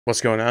What's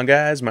going on,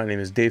 guys? My name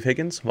is Dave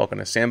Higgins. Welcome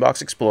to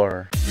Sandbox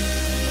Explorer.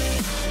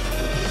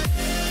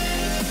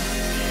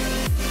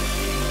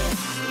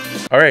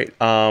 Alright,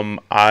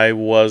 I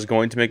was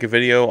going to make a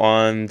video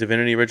on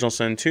Divinity Original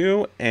Sin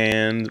 2,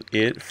 and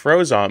it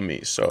froze on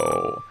me,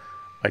 so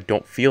I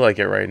don't feel like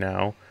it right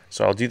now.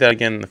 So I'll do that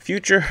again in the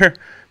future,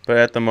 but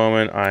at the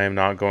moment I am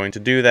not going to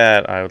do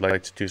that. I would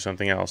like to do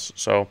something else.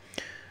 So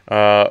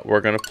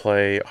we're going to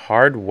play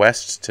Hard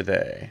West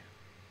today.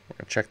 We're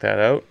going to check that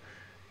out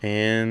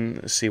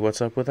and see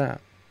what's up with that.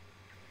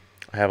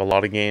 I have a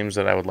lot of games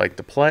that I would like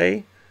to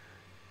play,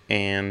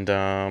 and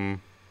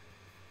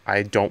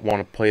I don't want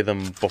to play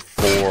them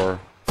before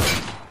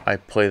I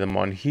play them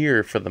on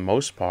here for the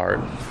most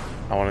part.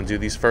 I want to do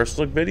these first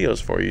look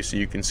videos for you so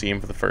you can see them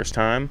for the first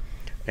time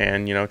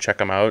and, you know, check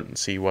them out and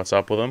see what's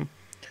up with them.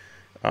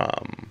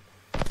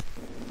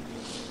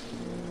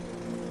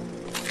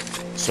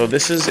 So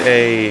this is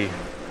a,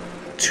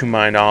 to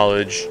my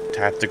knowledge,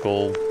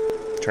 tactical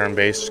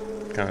turn-based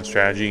kind of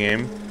strategy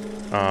game.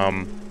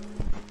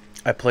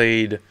 I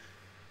played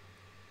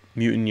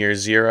Mutant Year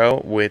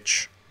Zero,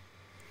 which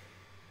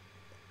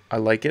I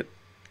like it.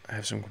 I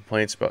have some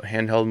complaints about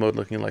handheld mode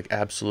looking like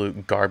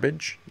absolute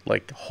garbage,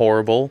 like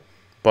horrible,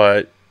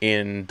 but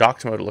in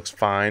docked mode it looks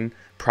fine.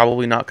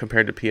 Probably not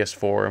compared to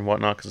PS4 and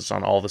whatnot because it's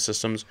on all the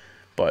systems,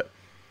 but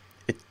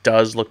it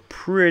does look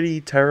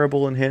pretty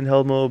terrible in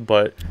handheld mode.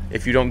 But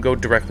if you don't go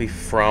directly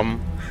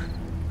from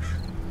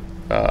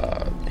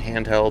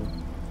handheld,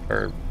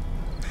 or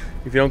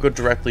if you don't go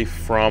directly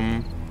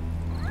from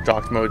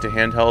docked mode to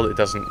handheld,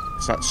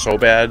 it's not so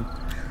bad.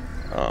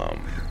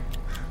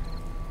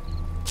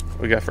 What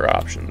we got for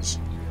options?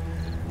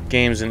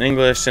 Games in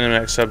English,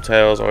 cinematic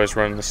subtitles, always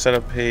run the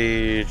setup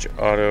page,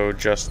 auto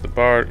adjust the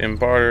bar in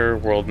barter,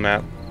 world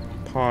map,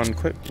 pawn,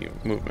 quick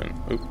movement.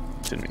 Oop,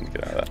 didn't mean to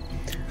get out of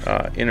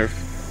that.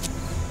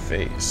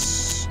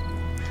 Interface,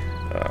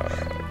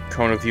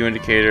 cone of view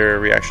indicator,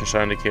 reaction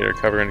shot indicator,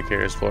 cover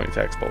indicators, floating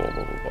text, blah blah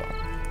blah blah blah.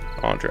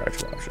 All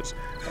interactive options.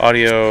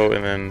 Audio,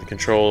 and then the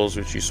controls,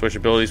 which you switch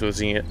abilities with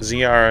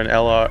ZR and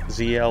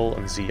ZL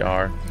and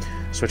ZR.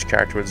 Switch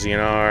character with Z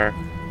and R.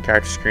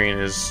 Character screen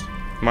is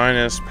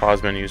minus.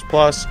 Pause menu is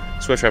plus.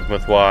 Switch weapon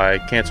with Y.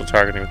 Cancel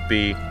targeting with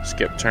B.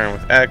 Skip turn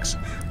with X.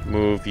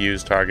 Move,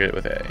 use, target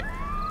with A.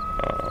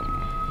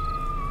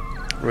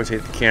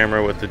 Rotate the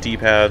camera with the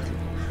D-pad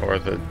or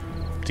the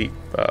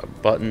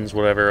buttons,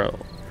 whatever.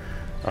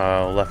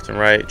 Left and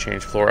right.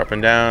 Change floor up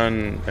and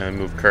down, and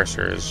move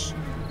cursors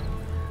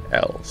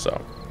L. So,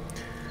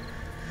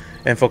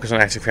 and focus on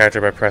active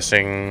character by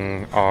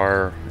pressing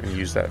R and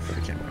use that for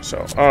the camera.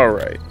 So, all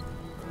right.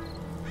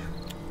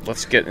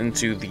 Let's get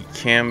into the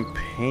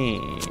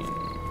campaign.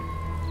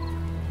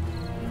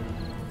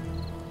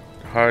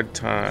 Hard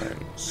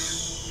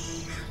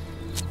times.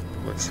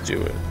 Let's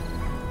do it.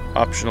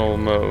 Optional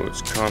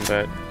modes.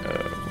 Combat.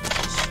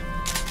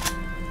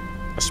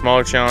 A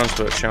smaller challenge,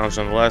 but a challenge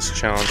nonetheless.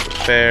 Challenge but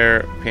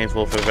fair.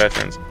 Painful for the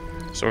veterans.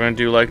 So we're gonna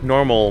do like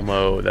normal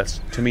mode.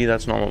 To me,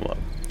 that's normal mode.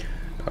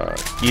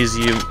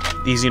 Easy,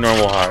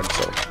 normal, hard.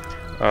 So.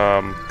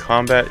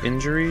 Combat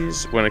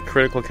injuries. When a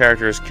critical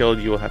character is killed,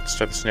 you will have to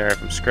start the scenario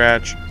from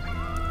scratch.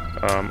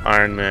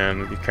 Iron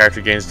Man. Your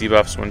character gains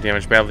debuffs when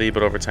damaged badly,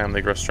 but over time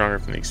they grow stronger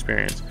from the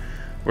experience.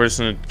 We're just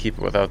going to keep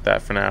it without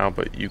that for now,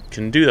 but you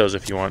can do those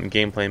if you want in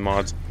gameplay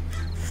mods.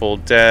 Full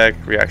deck.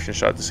 Reaction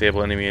shot.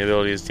 Disable enemy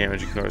abilities.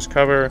 Damage ignores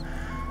cover.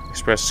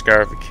 Express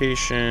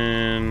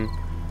scarification.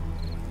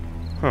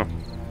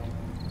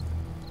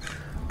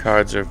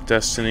 Cards of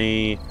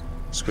Destiny.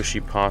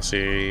 Squishy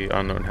Posse,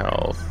 Unknown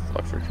Health,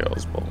 Luck for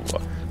Kills, blah blah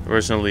blah. We're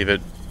just gonna leave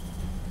it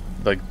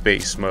like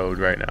base mode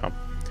right now,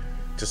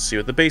 just to see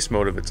what the base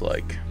mode of it's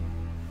like.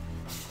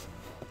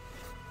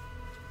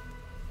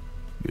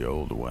 The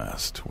Old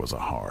West was a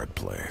hard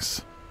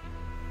place.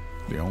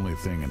 The only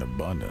thing in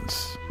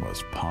abundance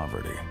was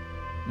poverty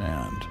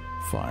and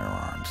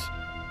firearms.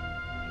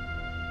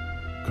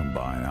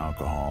 Combine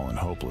alcohol and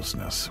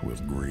hopelessness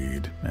with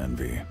greed,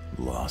 envy,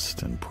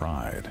 lust, and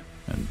pride,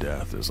 and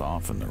death is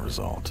often the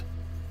result.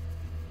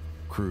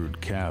 Crude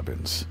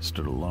cabins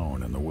stood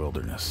alone in the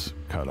wilderness,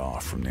 cut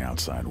off from the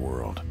outside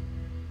world.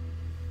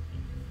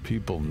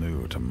 People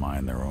knew to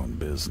mind their own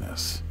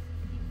business,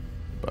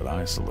 but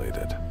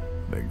isolated,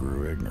 they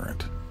grew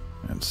ignorant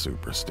and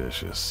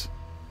superstitious.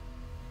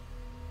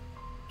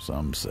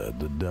 Some said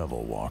the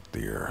devil walked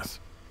the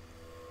earth,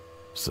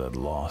 said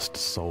lost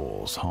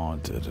souls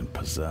haunted and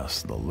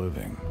possessed the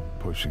living,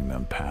 pushing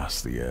them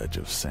past the edge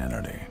of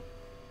sanity.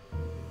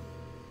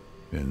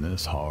 In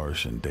this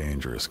harsh and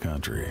dangerous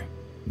country,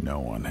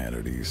 no one had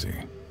it easy,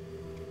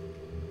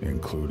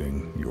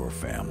 including your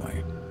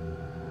family.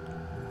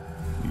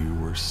 You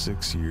were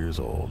 6 years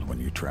old when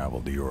you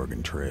traveled the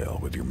Oregon Trail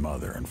with your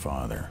mother and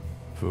father.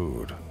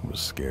 Food was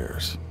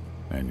scarce,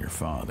 and your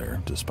father,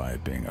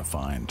 despite being a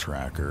fine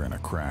tracker and a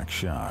crack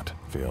shot,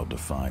 failed to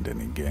find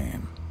any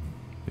game.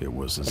 It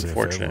was as if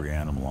every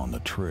animal on the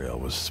trail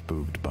was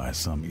spooked by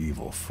some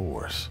evil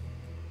force.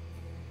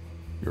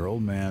 Your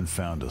old man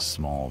found a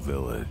small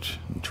village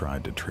and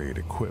tried to trade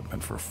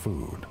equipment for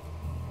food.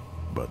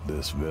 But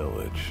this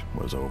village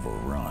was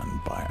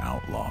overrun by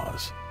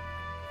outlaws.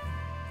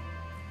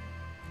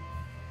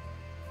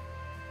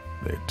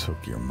 They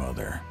took your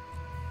mother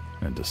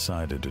and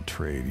decided to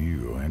trade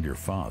you and your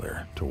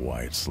father to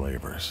white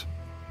slavers.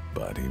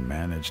 But he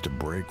managed to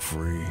break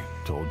free,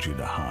 told you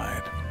to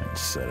hide, and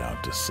set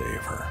out to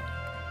save her.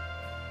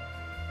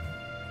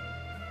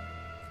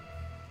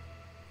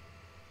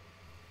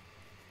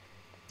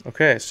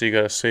 Okay, so you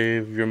gotta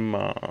save your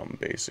mom,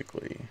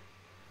 basically.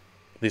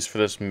 At least for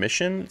this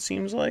mission, it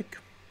seems like.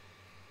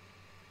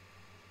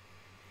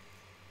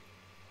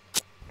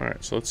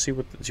 Alright, so let's see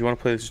what... Do you want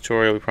to play the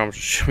tutorial?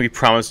 We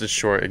promised it's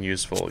short and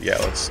useful. Yeah,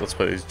 let's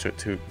play these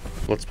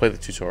let's play the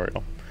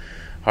tutorial.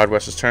 Hard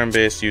West is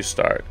turn-based. You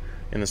start.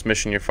 In this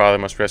mission, your father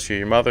must rescue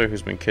your mother,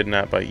 who's been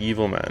kidnapped by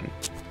evil men.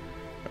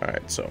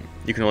 Alright, so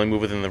you can only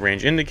move within the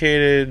range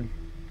indicated,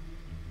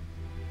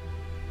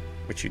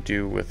 which you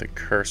do with a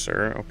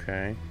cursor.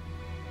 Okay.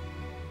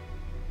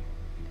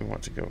 We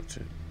want to go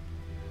to...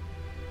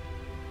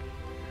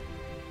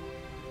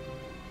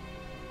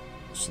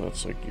 So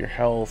that's like your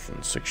health and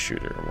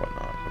 6-shooter and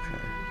whatnot. Okay.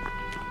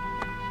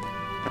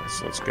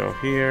 So let's go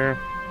here.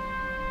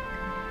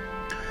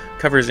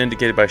 Cover is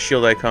indicated by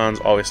shield icons.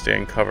 Always stay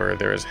in cover.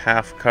 There is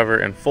half cover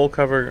and full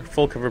cover.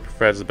 Full cover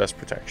provides the best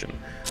protection.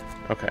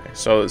 Okay,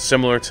 so it's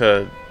similar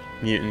to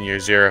Mutant Year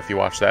Zero if you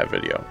watch that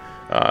video.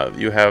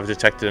 You have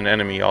detected an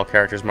enemy. All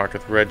characters marked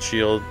with red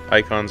shield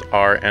icons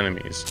are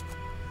enemies.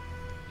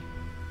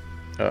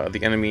 The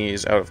enemy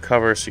is out of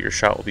cover, so your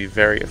shot will be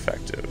very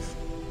effective.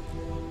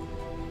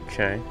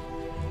 Okay.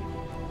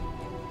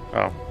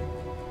 Oh.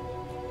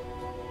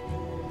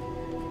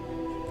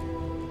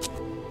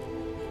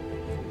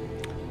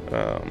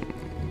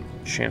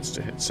 Chance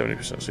to hit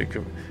 70%. So you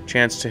can,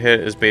 chance to hit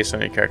is based on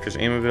your character's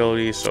aim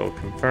ability, so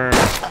confirm.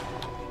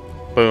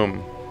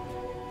 Boom.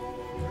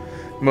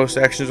 Most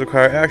actions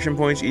require action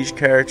points. Each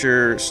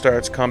character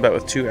starts combat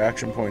with 2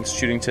 action points.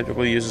 Shooting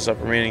typically uses up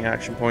remaining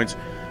action points.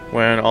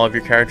 When all of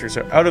your characters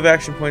are out of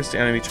action points, the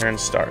enemy turn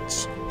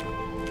starts.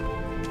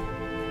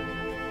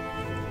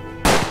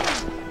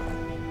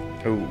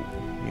 Ooh,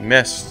 you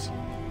missed.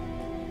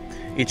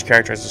 Each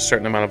character has a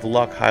certain amount of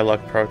luck. High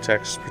luck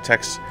protects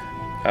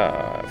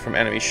from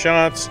enemy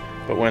shots,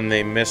 but when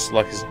they miss,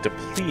 luck is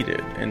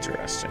depleted.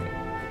 Interesting.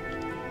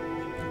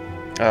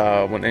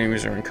 When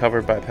enemies are in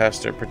cover, bypass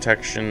their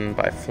protection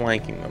by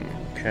flanking them.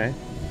 Okay.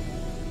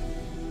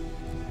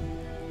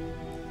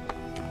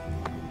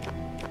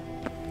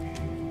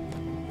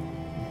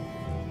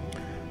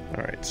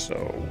 Alright, so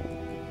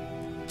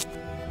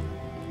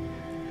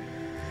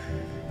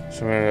I'm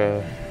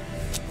gonna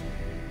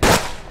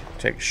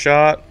take a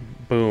shot.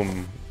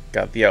 Boom.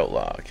 Got the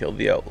outlaw. Killed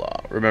the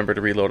outlaw. Remember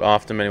to reload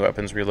often. Many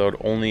weapons reload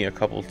only a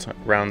couple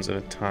rounds at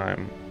a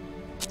time.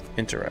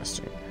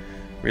 Interesting.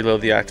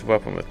 Reload the active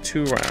weapon with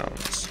 2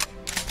 rounds.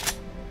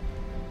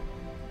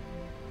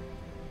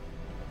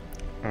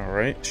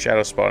 Alright.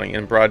 Shadow spotting.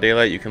 In broad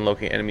daylight, you can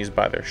locate enemies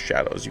by their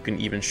shadows. You can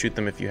even shoot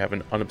them if you have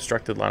an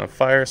unobstructed line of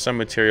fire. Some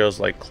materials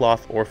like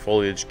cloth or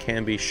foliage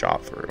can be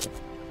shot through.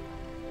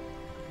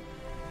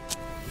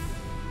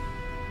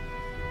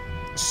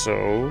 So,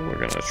 we're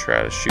going to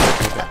try to shoot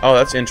through the... Oh,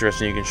 that's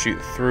interesting. You can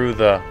shoot through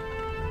the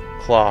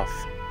cloth.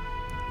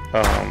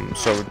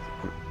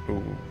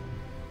 Ooh,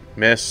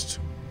 missed.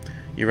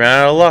 You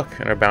ran out of luck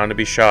and are bound to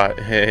be shot.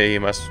 Hey, you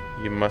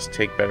must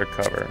take better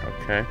cover.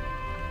 Okay.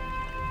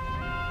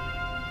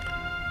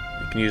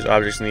 You can use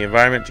objects in the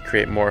environment to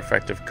create more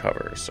effective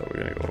cover. So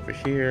we're going to go over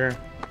here.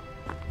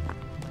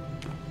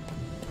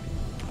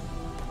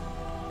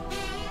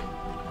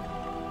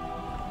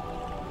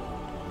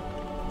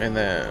 And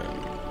then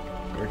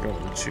we're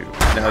going to...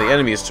 Now the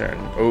enemy's turn.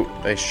 Oh,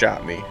 they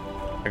shot me.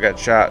 I got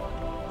shot.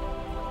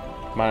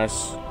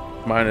 Minus,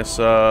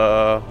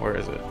 where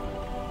is it?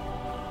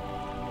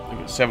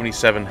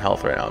 77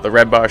 health right now. The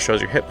red bar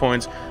shows your hit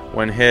points.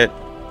 When hit,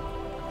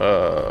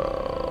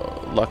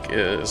 luck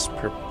is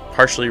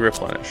partially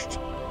replenished.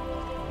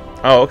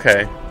 Oh,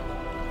 okay.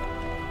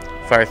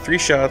 Fire 3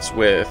 shots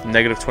with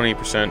negative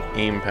 20%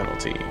 aim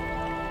penalty.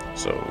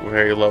 So,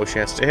 very low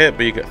chance to hit,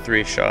 but you get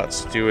 3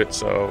 shots to do it,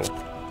 so...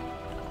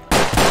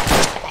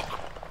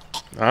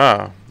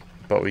 Ah,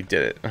 but we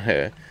did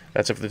it.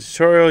 That's it for the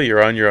tutorial.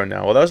 You're on your own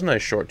now. Well, that was a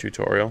nice short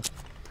tutorial.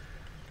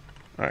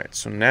 Alright,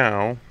 so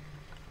now...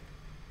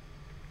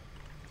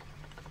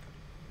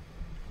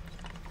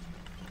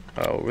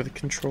 what were the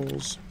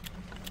controls?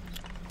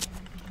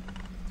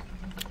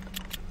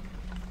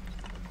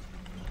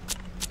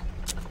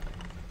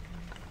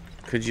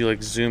 Could you,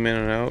 like, zoom in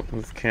and out?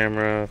 Move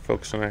camera,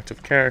 focus on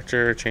active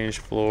character, change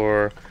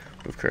floor,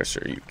 move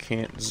cursor. You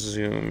can't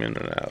zoom in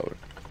and out.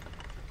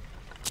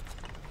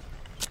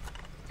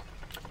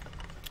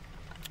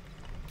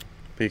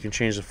 But you can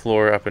change the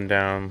floor up and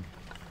down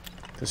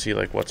to see,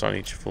 like, what's on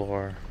each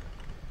floor.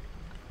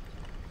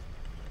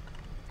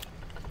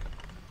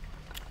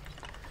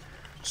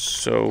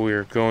 So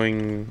we're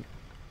going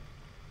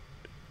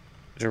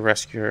to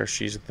rescue her.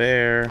 She's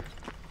there.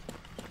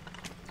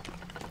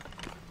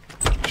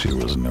 She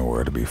was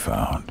nowhere to be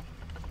found.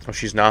 Oh,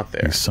 she's not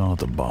there. He saw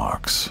the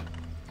box.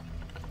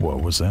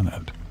 what was in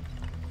it.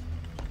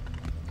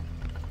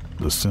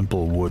 The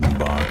simple wooden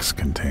box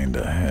contained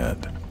a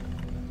head.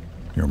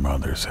 Your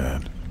mother's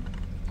head.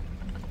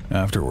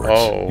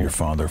 Afterwards, your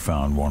father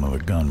found one of the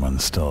gunmen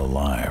still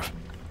alive.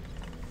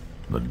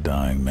 The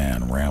dying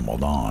man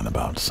rambled on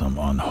about some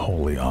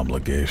unholy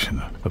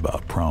obligation,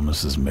 about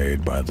promises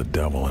made by the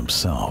devil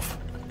himself,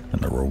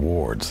 and the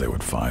rewards they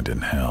would find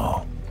in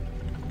hell.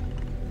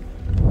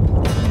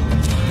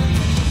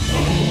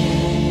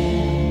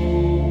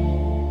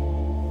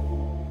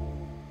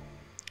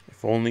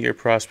 If only your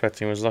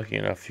prospecting was lucky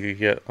enough, you could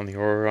get on the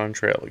Oregon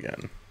Trail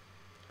again.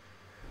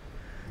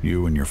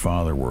 You and your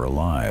father were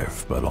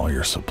alive, but all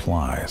your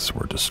supplies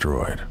were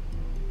destroyed.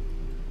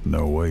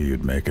 No way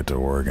you'd make it to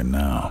Oregon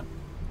now.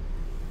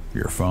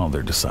 Your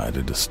father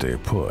decided to stay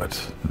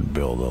put and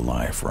build a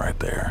life right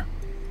there.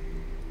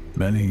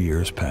 Many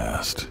years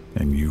passed,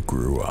 and you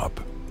grew up.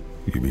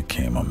 You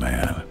became a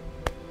man.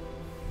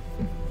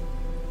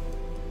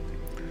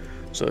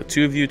 So the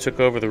two of you took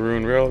over the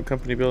ruined railroad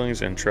company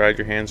buildings and tried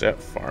your hands at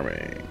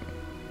farming.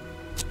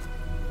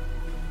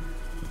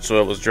 The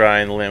soil was dry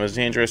and the land was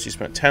dangerous. You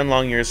spent 10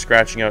 long years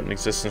scratching out an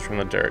existence from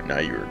the dirt. Now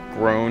you were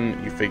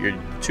grown. You figured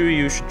the two of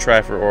you should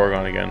try for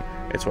Oregon again.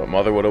 It's what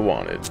Mother would have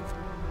wanted.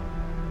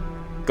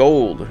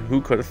 Gold.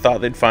 Who could have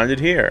thought they'd find it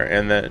here?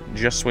 And that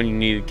just when you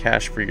needed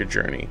cash for your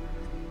journey.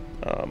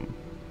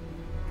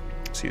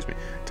 Excuse me.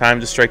 Time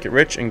to strike it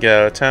rich and get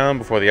out of town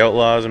before the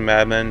outlaws and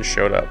madmen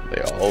showed up.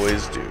 They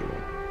always do.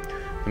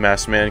 The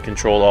masked man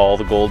controlled all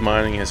the gold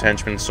mining. His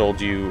henchmen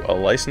sold you a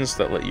license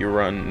that let you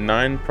run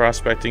 9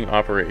 prospecting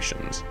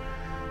operations.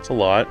 It's a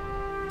lot.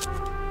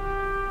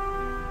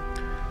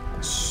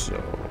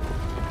 So...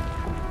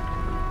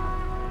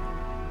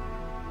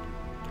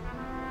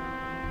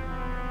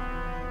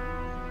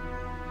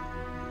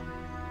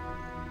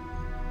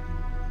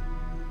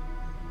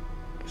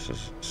 this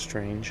is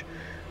strange.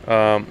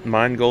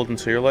 Mine gold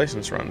until your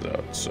license runs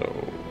out.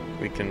 So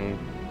we can...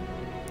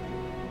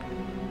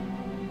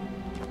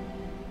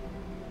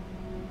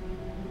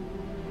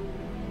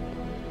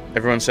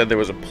 Everyone said there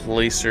was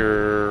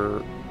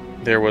placer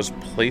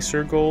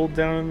gold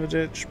down in the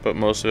ditch, but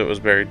most of it was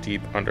buried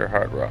deep under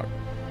hard rock.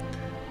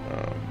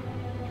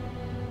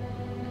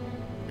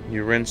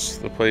 You rinse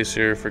the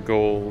placer for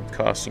gold,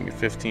 costing you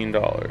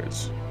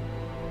 $15.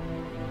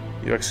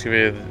 You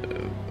excavated.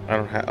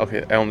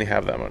 Okay, I only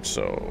have that much,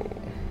 so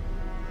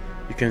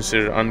you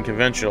considered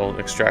unconventional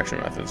extraction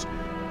methods.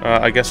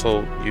 I guess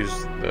I'll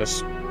use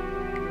this.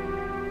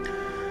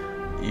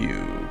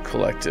 You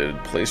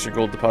collected placer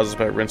gold deposits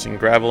by rinsing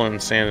gravel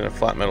and sand in a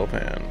flat metal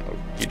pan.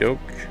 Okie doke.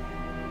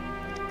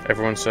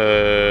 Everyone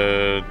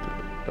said...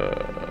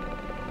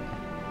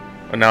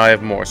 now I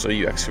have more, so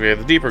you excavated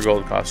the deeper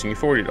gold, costing you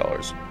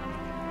 $40.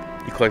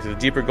 You collected the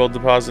deeper gold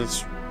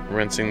deposits,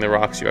 rinsing the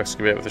rocks you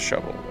excavated with a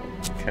shovel.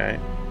 Okay.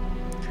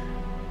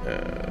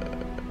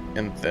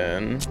 And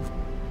then...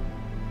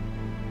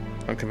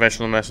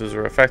 unconventional methods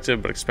were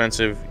effective but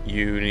expensive.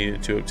 You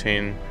needed to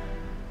obtain...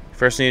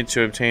 First needed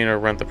to obtain or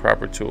rent the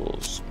proper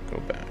tools. Go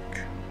back.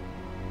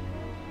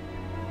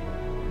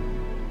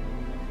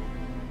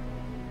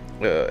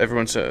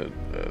 Everyone said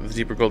the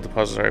deeper gold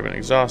deposits have already been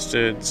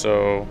exhausted,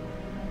 so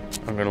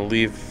I'm going to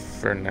leave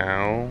for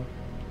now.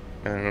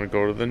 And I'm going to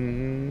go to the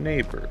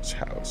neighbor's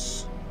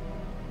house.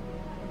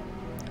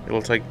 It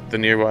looked like the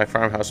nearby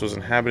farmhouse was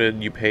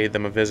inhabited. You paid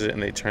them a visit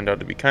and they turned out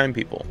to be kind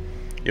people.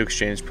 You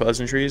exchanged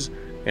pleasantries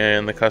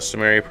and the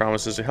customary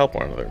promises to help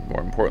one another.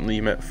 More importantly,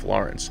 you met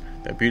Florence,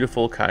 their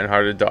beautiful,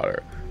 kind-hearted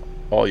daughter.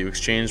 All you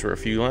exchanged were a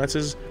few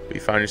glances, but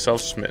you found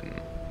yourself smitten.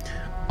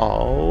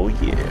 Oh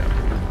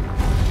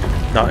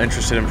yeah. Not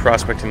interested in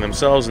prospecting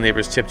themselves, the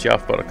neighbors tipped you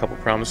off about a couple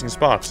promising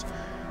spots.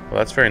 Well,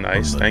 that's very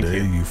nice. Thank you. The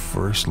day you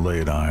first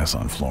laid eyes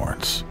on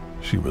Florence,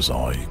 she was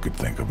all you could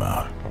think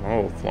about.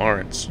 Oh,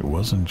 Florence. It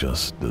wasn't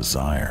just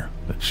desire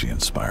that she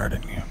inspired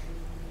in you.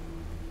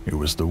 It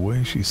was the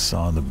way she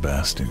saw the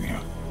best in you.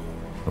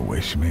 The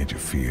way she made you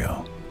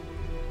feel.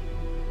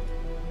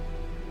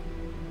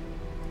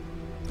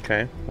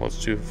 Okay, well,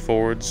 let's do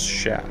Ford's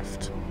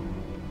shaft.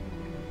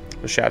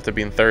 The shaft had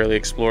been thoroughly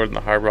explored in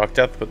the hard rock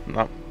depth, but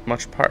not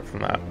much apart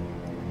from that.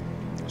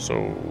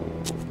 So,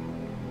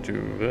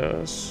 do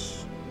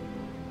this.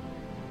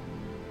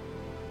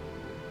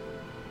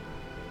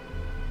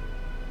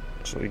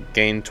 So we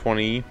gain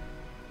 20.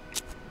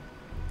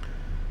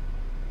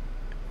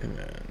 And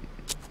then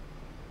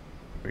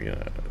we're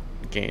gonna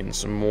gain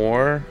some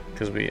more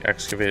because we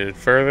excavated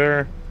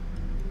further.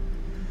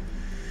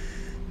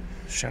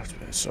 Shaft.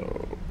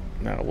 So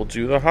now we'll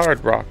do the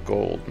hard rock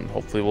gold and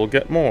hopefully we'll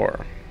get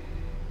more.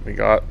 We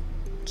got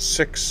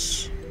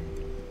 $6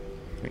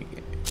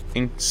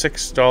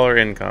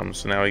 income,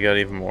 so now we got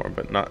even more,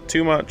 but not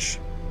too much.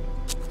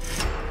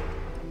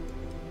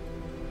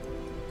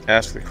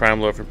 Ask the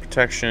crime lord for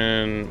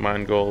protection.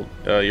 Mine gold.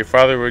 Your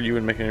father would you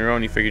would make on your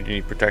own. You figured you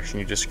need protection.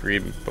 You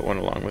disagreed, but went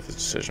along with his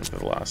decision for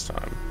the last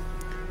time.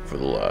 For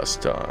the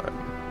last time.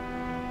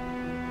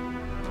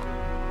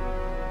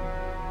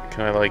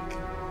 Can I like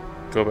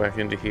go back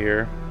into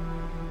here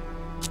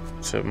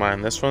to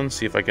mine this one?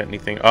 See if I get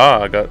anything.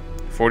 Ah, I got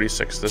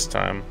 46 this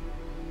time.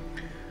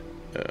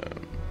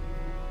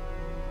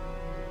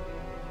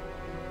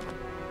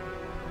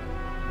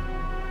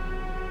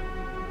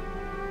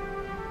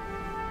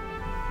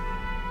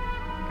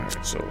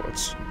 Alright, so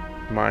let's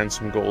mine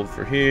some gold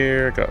for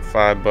here. Got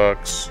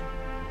 $5.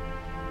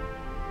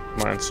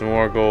 Mine some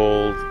more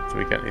gold. Did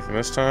we get anything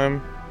this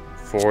time?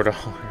 $4.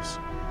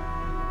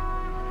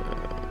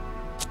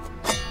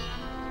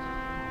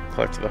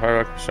 Collected the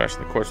hard rock, scratched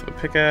the quartz with a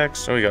pickaxe.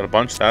 So we got a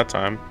bunch that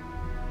time.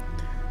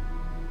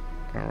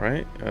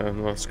 Alright,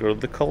 and let's go to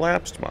the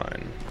collapsed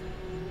mine.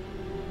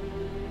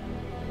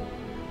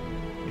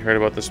 You heard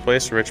about this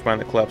place, a rich mine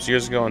that collapsed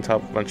years ago on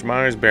top of a bunch of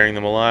miners, burying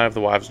them alive.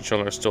 The wives and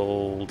children are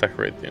still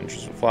decorating the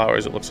entrance with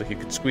flowers. It looks like you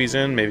could squeeze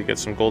in, maybe get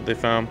some gold they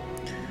found.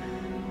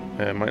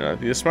 It might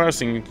not be the smartest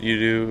thing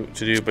to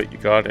do, but you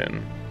got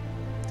in.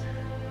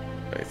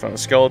 You found a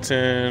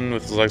skeleton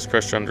with his legs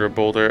crushed under a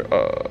boulder.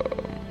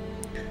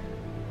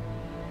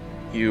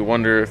 You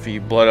wonder if he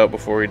bled out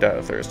before he died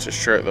of thirst. His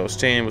shirt, though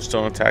stained, was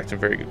still intact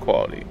and very good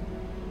quality.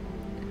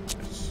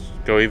 Let's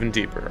go even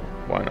deeper.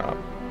 Why not?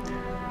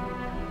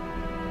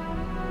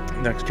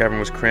 The next cavern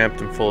was cramped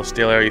and full of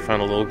stale air. You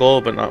found a little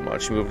gold, but not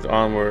much. You moved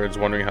onwards,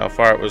 wondering how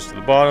far it was to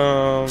the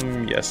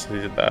bottom. Yes, he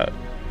did that.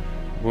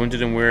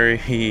 Wounded and weary,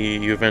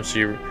 you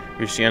eventually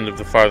reached the end of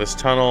the farthest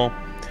tunnel,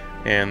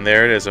 and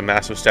there it is, a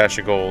massive stash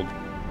of gold.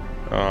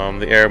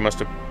 The air must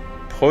have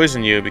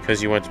poisoned you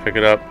because you went to pick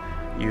it up.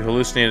 You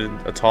hallucinated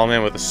a tall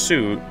man with a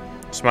suit,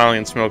 smiling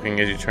and smoking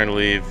as you turned to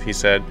leave. He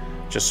said,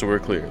 "Just so we're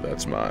clear,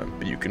 that's mine,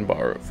 but you can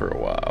borrow it for a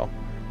while."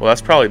 Well,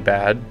 that's probably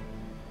bad.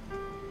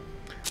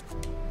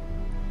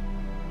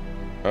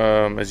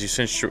 As you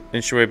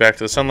inched your way back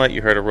to the sunlight,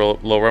 you heard a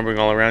low rumbling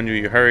all around you.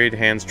 You hurried,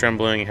 hands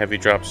trembling, heavy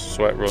drops of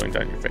sweat rolling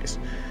down your face.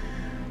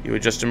 You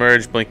had just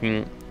emerged,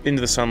 blinking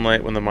into the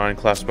sunlight when the mine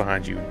collapsed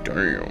behind you.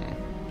 Damn.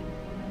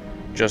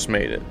 Just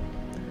made it.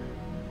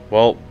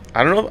 Well,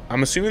 I don't know.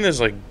 I'm assuming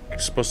there's like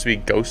supposed to be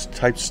ghost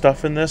type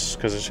stuff in this,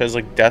 because it says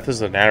like death is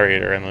the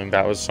narrator, and like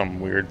that was some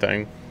weird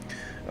thing.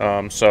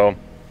 So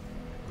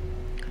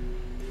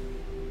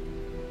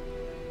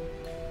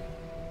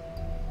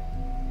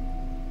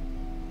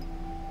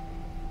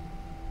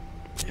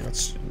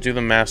let's do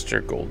the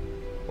master gold,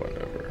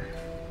 whatever.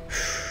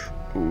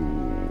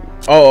 Ooh.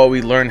 Oh,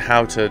 we learned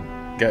how to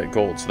get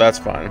gold, so that's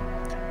fine.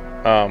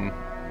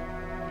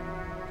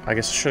 I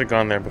guess I should have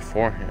gone there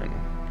beforehand.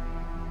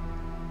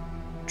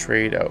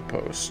 Trade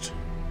outpost.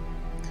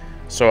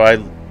 So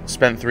I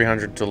spent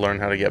 300 to learn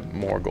how to get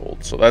more gold,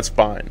 so that's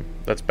fine.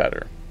 That's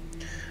better.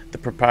 The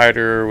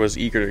proprietor was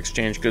eager to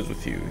exchange goods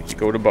with you. You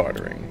go to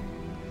bartering.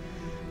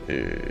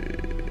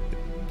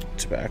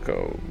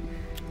 Tobacco.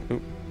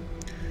 Oop.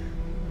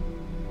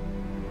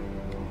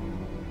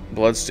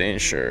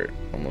 Bloodstained shirt.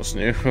 Almost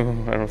new.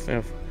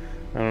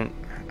 I'm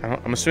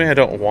assuming I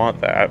don't want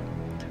that.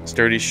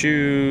 Sturdy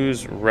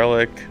shoes.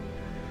 Relic.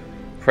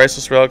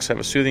 Priceless relics have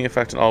a soothing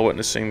effect on all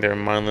witnessing their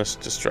mindless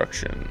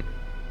destruction.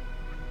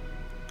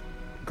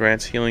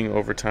 Grants healing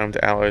over time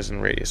to allies in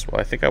radius. Well,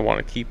 I think I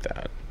want to keep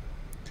that.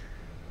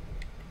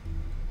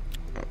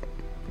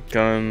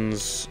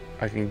 Guns.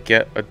 I can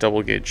get a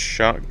double gauge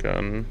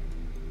shotgun.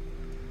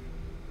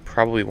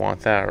 Probably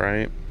want that,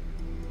 right?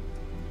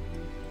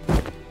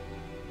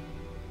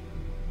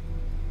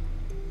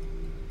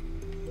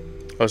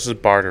 Oh, this is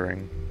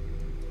bartering.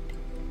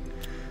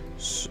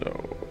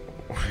 So...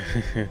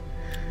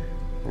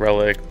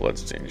 Relic,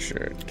 bloodstained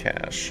shirt,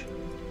 cash.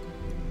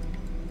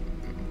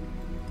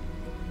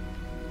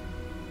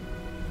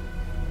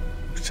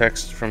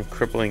 Protects from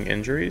crippling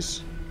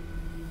injuries.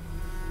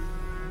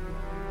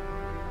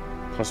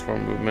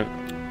 +4 movement.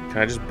 Can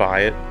I just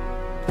buy it?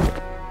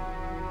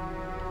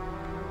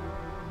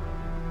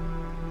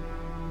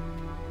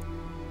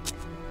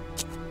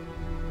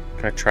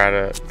 Can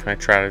I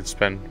try to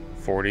spend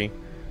 40?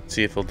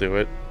 See if he'll do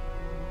it.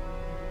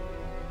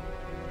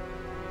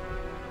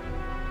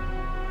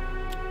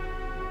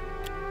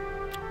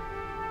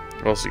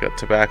 What else you got?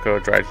 Tobacco,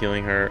 dried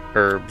healing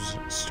herbs,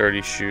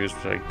 sturdy shoes,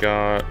 which I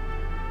got.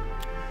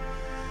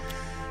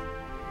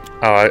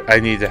 Oh, I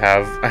need to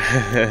have.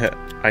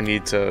 I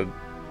need to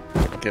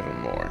give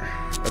him more.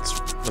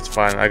 That's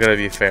fine. I gotta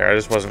be fair. I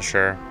just wasn't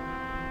sure.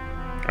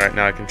 All right,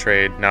 now I can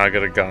trade. Now I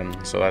got a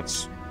gun, so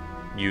that's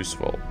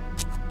useful.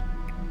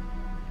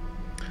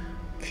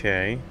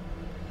 Okay,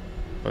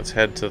 let's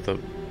head to the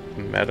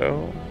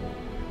meadow.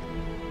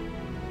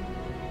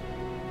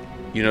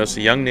 You notice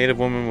a young native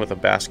woman with a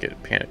basket,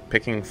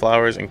 picking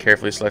flowers and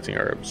carefully selecting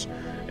herbs.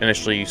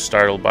 Initially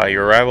startled by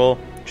your arrival,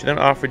 she then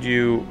offered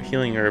you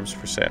healing herbs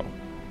for sale.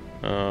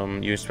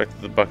 You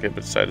inspected the bucket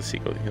but decided to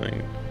seek out the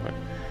healing.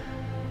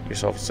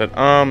 Yourself said,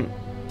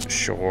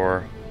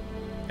 sure.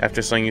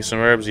 After selling you some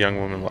herbs, the young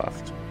woman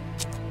left.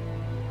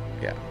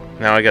 Yeah,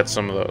 now I got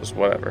some of those,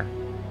 whatever.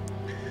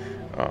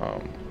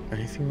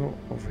 Anything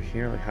over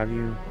here? Like, how do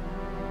you...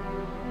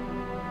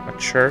 A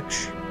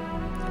church?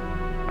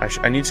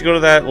 I need to go to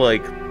that,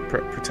 like,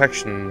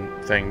 protection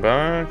thing, but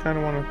I kind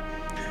of want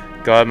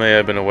to... God may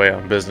have been away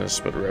on business,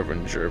 but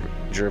Reverend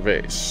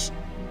Gervais...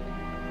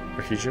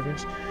 Ricky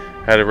Gervais?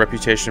 Had a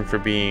reputation for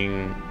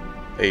being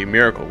a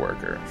miracle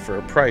worker. For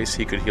a price,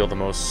 he could heal the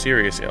most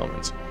serious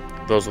ailments.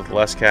 Those with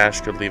less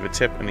cash could leave a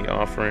tip in the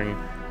offering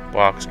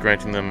box,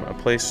 granting them a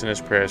place in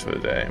his prayers for the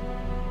day.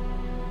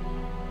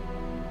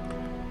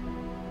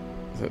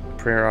 The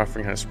prayer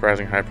offering had a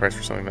surprising high price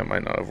for something that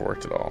might not have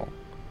worked at all.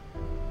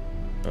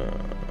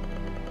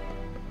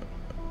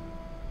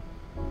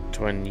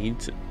 Do I need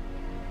to...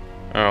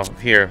 Oh,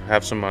 here,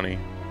 have some money.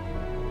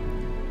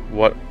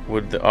 What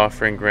would the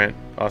offering grant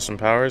awesome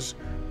powers?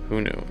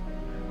 Who knew?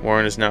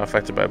 Warren is now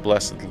affected by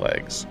blessed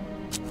legs.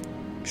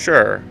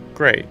 Sure,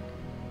 great.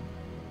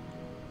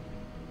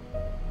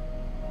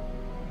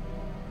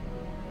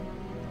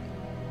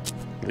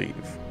 Leave.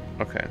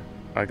 Okay.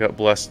 I got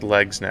blessed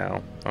legs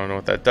now. I don't know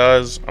what that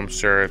does. I'm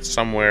sure it's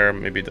somewhere.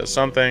 Maybe it does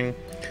something.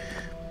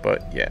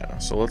 But yeah.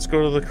 So let's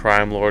go to the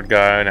crime lord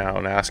guy now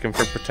and ask him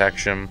for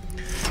protection.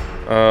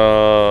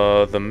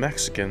 The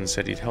Mexican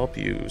said he'd help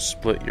you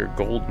split your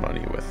gold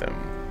money with him.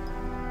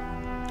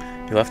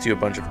 He left you a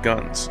bunch of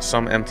guns,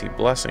 some empty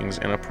blessings,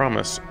 and a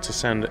promise to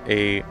send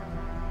a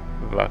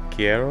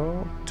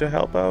vaquero to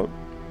help out.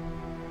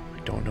 I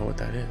don't know what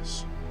that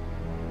is.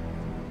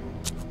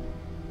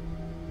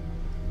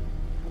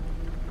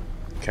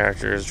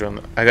 Characters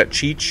join. I got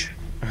Cheech.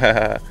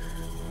 I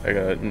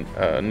got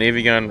a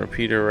Navy gun,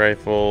 repeater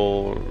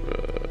rifle.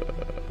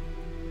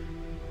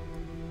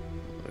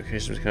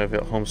 Locations kind of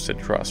at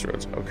Homestead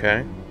Crossroads.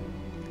 Okay.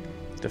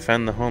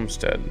 Defend the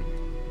homestead.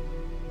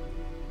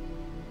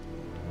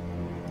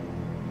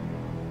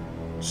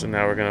 So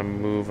now we're gonna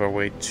move our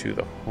way to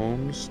the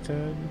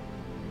homestead.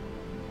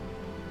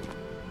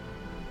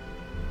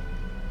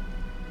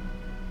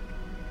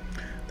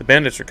 The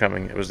bandits are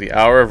coming. It was the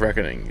hour of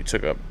reckoning. You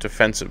took up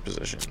defensive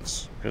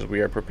positions because we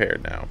are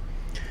prepared now.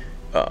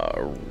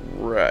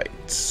 Right.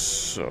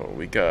 So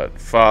we got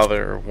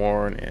Father,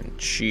 Warren, and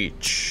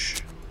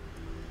Cheech.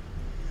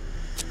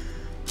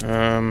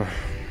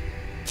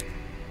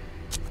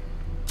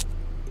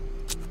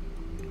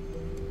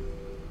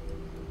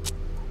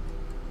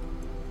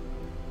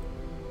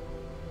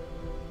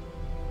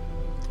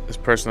 This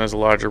person has a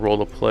larger role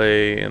to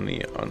play in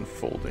the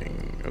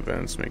unfolding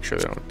events. Make sure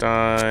they don't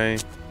die.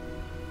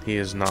 He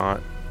is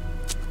not.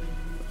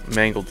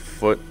 Mangled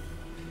foot.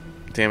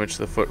 Damage to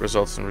the foot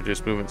results in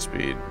reduced movement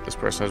speed. This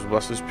person has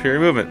blessed superior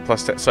movement.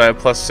 So I have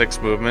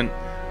 +6 movement,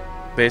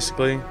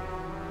 basically.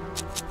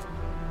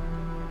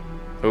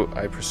 Oh,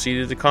 I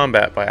proceeded to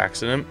combat by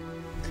accident.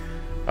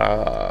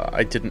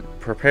 I didn't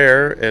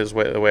prepare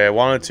the way I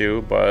wanted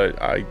to, but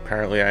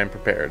apparently I am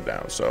prepared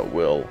now. So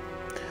we'll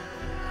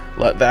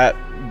let that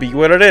be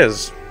what it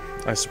is,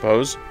 I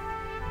suppose.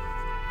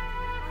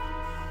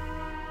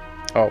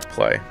 Oh,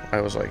 play. I thought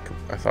it was going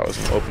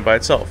to open by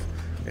itself.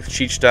 If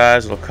Cheech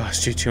dies, it'll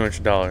cost you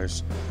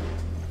 $200.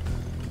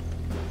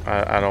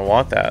 I don't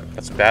want that.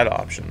 That's a bad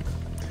option.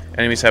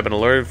 Enemies have been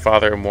alerted.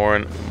 Father and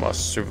Warren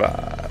must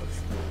survive.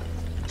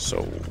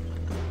 So,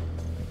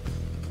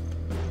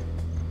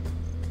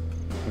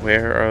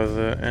 where are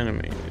the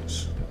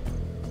enemies?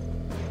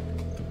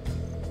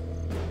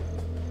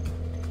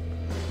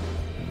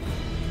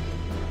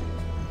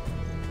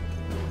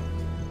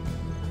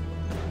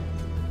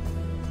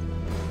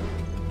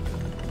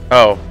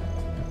 Oh.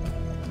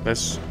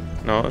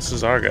 No, this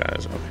is our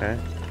guys, okay.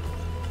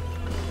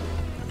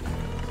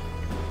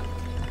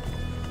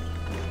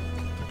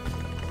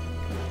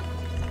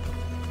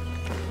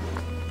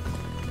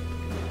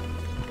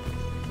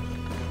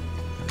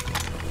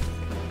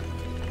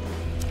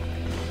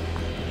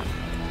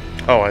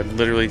 Oh, I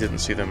literally didn't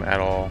see them at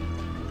all.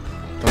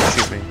 Don't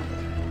shoot me.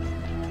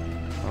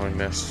 Oh, I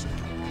missed.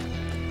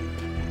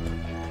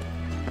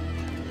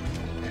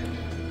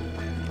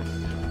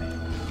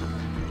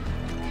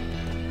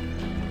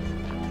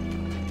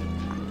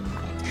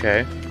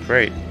 Okay,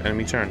 great.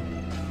 Enemy turn.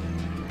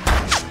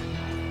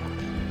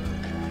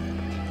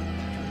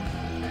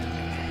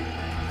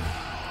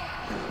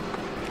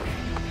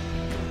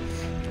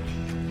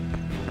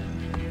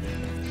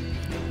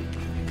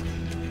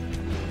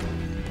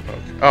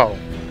 Okay. Oh.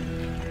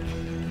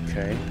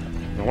 Okay.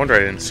 No wonder I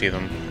didn't see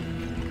them.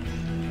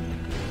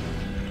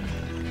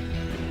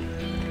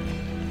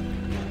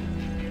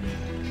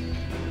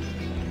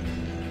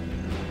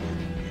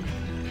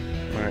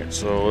 Alright,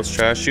 so let's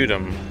try to shoot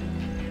him.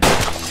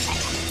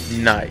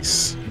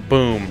 Nice.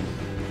 Boom.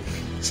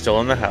 Still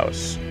in the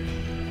house.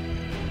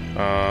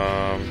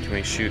 Can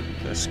we shoot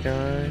this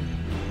guy?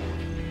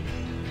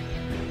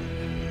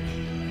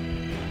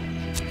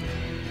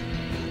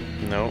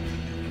 Nope.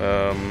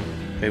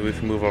 Maybe we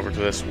can move over to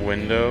this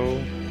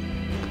window.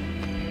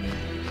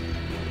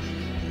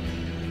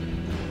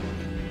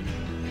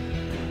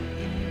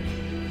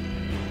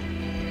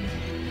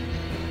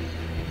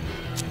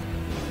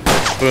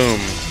 Boom.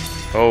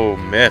 Oh,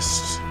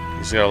 missed.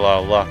 He's got a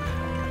lot of luck.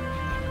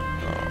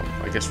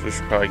 I guess we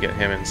should probably get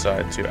him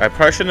inside too. I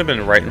probably shouldn't have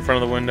been right in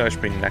front of the window. I should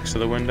be next to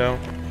the window.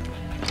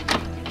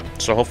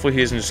 So hopefully he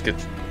doesn't just get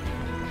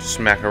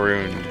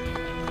smackarooned.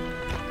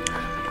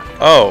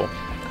 Oh.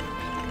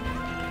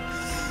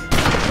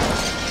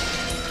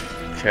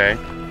 Okay.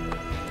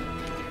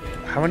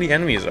 How many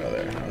enemies are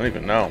there? I don't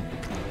even know.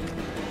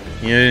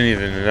 You didn't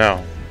even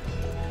know.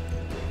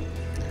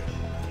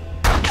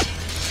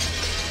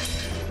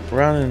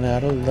 Running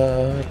out of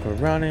luck, we're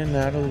running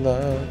out of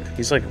luck.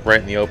 He's like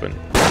right in the open.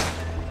 I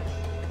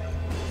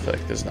feel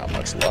like there's not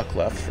much luck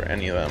left for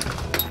any of them.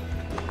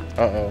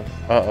 Uh-oh,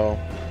 uh-oh,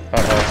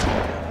 uh-oh.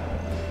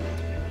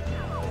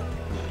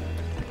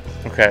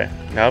 Okay,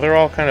 now they're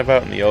all kind of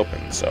out in the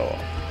open, so...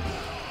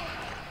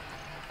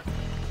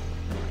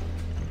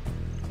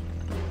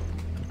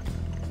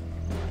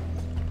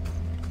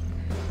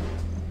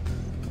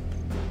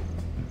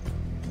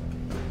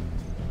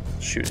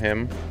 Shoot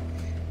him.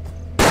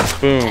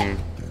 Boom.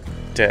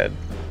 Dead.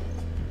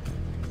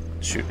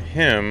 Shoot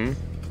him.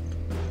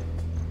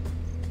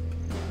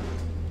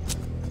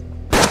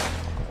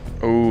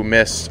 Ooh,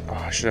 missed. Oh,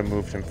 I should have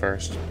moved him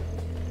first.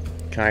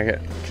 Can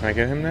I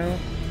get him now?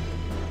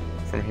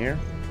 From here?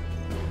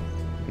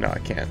 No, I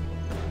can't.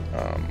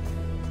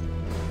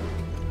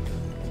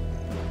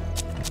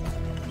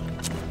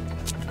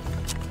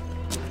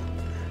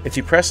 If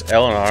you press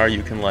L and R,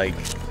 you can like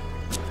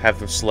have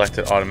them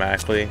selected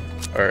automatically.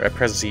 Or I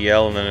press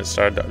ZL and then it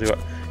started to do it.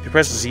 If you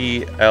press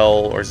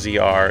ZL or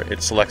ZR,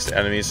 it selects the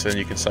enemies, so then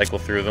you can cycle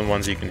through them,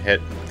 ones you can hit.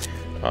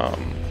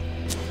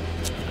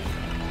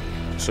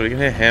 So we can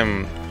hit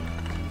him.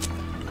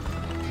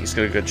 He's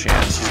got a good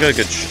chance. He's got a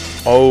good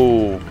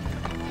oh!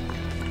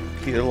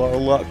 He had a lot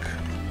of luck.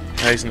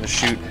 Now he's gonna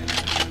shoot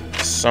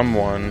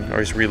someone, or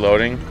he's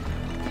reloading.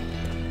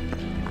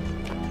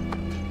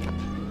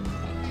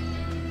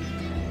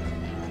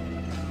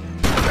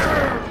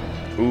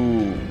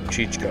 Ooh,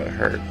 Cheech got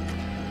hurt.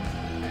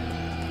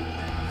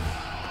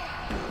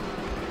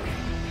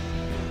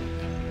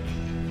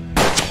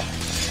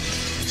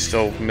 He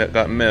still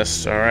got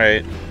missed. All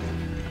right.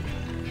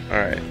 All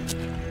right.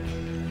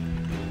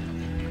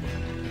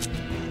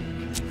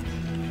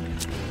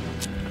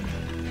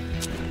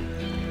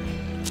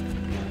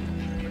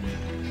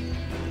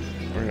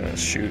 We're gonna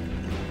shoot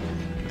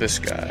this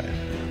guy.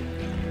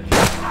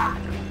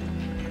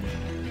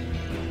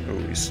 Oh,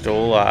 he's still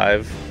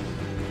alive.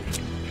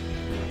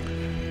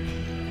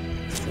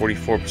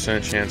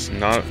 44% chance,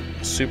 not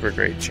a super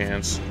great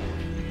chance.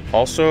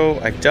 Also,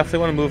 I definitely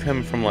want to move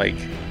him from like,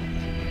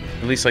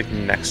 at least like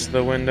next to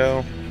the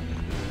window.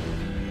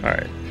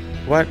 Alright.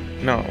 What?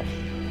 No.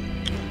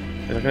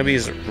 Is that gonna be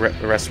the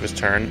rest of his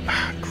turn?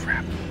 Ah,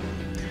 crap.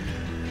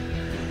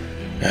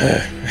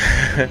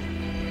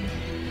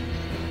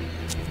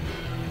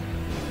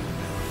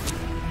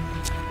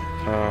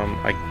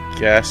 I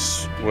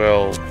guess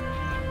we'll...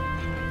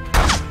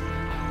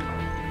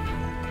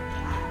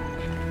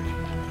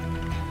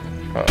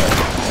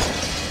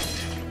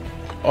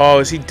 Oh,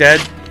 is he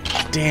dead?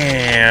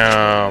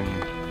 Damn.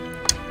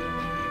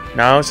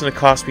 Now it's gonna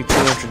cost me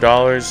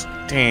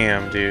 $200.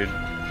 Damn, dude.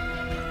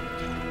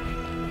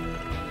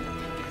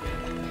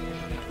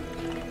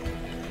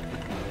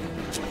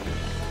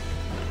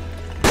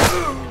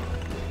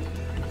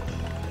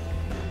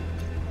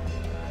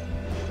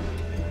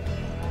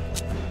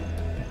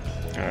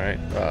 Alright,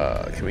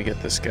 can we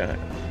get this guy?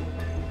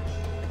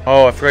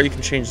 Oh, I forgot you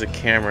can change the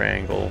camera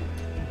angle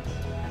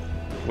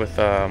with,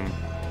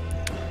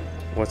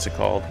 what's it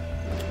called?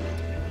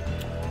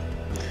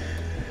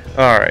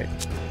 Alright.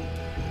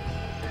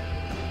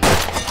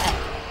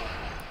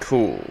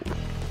 Cool.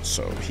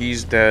 So,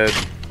 he's dead.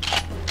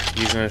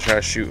 He's gonna try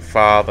to shoot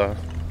father.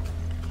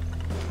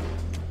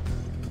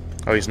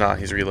 Oh, he's not.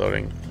 He's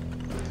reloading.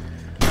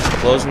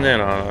 Closing in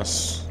on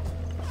us.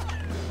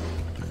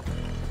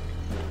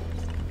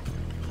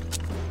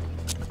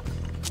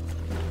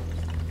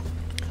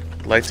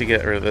 I'd like to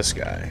get rid of this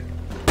guy.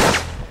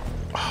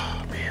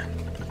 Oh, man.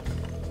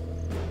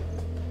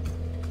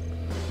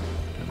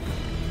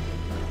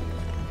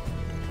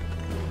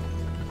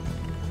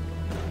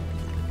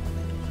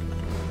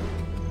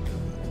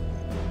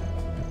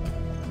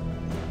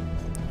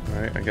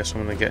 Alright, I guess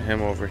I'm gonna get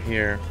him over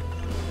here.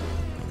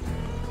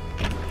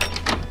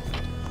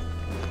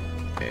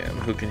 And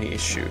who can he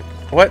shoot?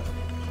 What?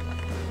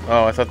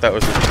 Oh, I thought that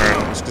was his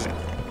turn. It's 'cause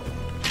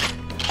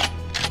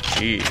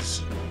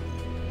jeez.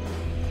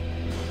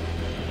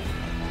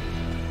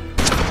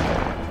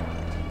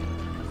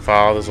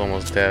 Father's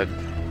almost dead.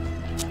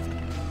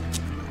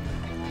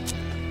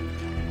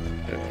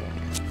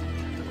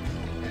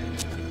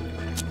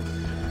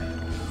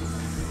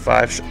 Oh,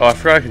 I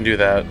forgot I can do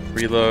that.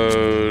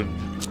 Reload.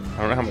 I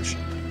don't know how much.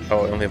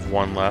 Oh, I only have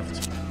one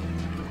left.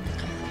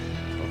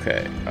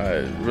 Okay,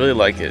 I really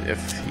like it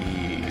if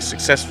he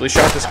successfully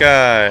shot this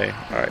guy.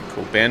 Alright,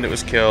 cool. Bandit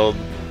was killed.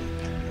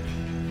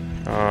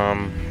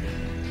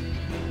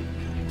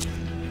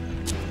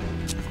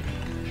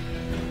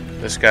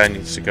 This guy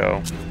needs to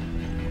go.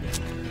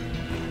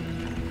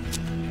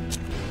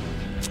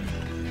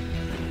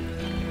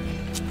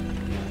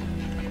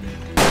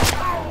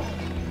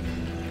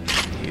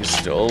 He's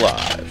still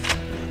alive.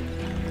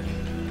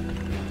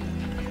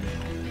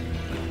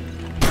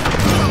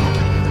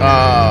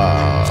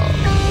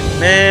 Oh,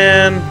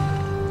 man.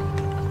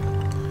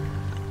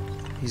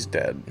 He's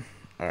dead.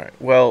 Alright,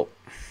 well.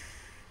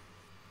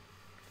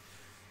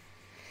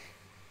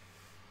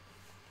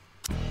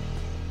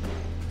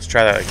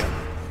 try that again.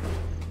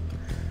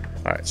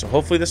 Alright, so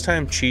hopefully this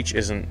time Cheech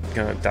isn't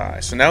gonna die.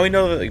 So now we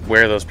know that, like,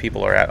 where those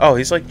people are at. Oh,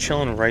 he's like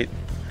chilling right...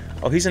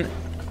 Oh, he's in...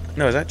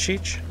 No, is that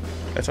Cheech?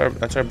 That's our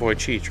boy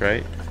Cheech,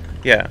 right?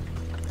 Yeah.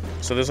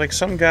 So there's like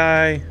some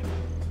guy...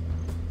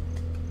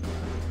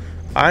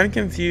 I'm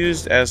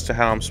confused as to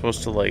how I'm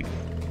supposed to, like,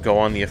 go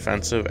on the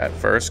offensive at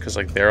first, because,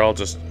 like, they're all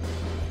just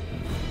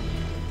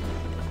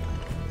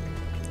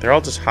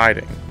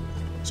hiding.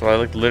 So I,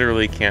 like,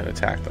 literally can't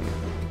attack them.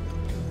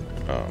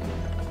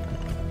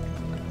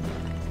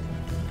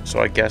 So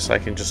I guess I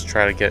can just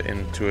try to get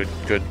into a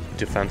good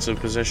defensive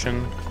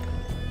position.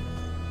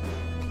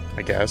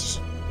 I guess.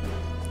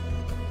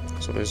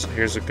 So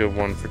here's a good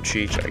one for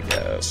Cheech, I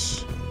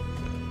guess.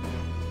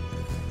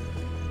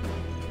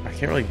 I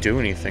can't really do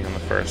anything on the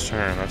first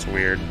turn. That's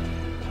weird.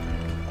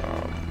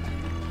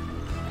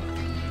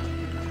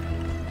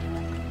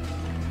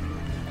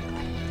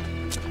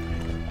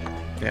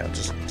 Yeah,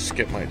 just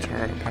skip my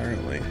turn,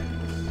 apparently.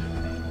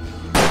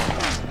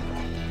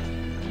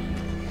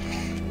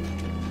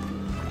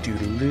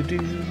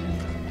 Doodle-doo.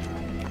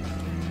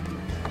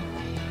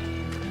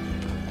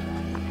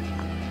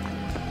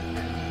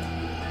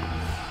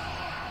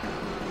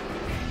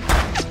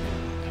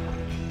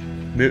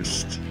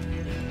 Missed.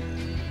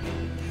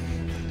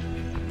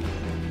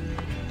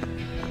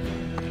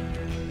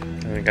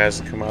 And the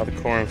guys that come out of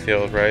the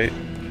cornfield, right?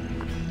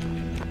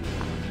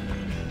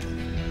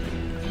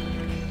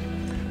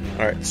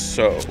 Alright,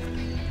 so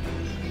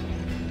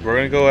we're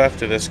gonna go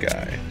after this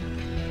guy.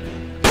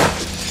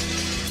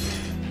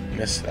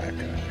 Missed that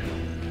guy.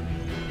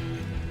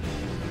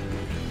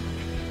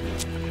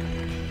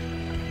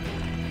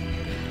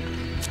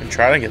 And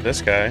try to get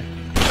this guy.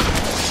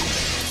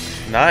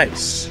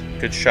 Nice.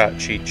 Good shot,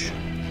 Cheech.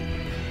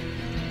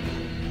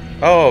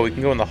 Oh, we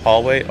can go in the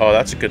hallway. Oh,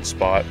 that's a good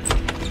spot.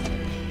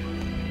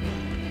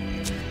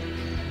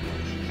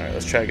 Alright,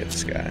 let's try to get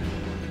this guy.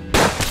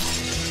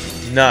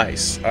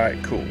 Nice.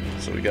 Alright, cool.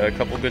 So we got a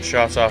couple good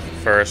shots off at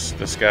first.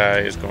 This guy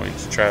is going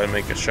to try to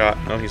make a shot.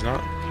 No, he's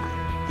not.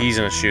 He's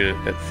going to shoot it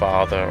at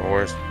Father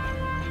or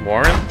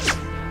Warren.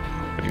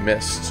 But he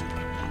missed.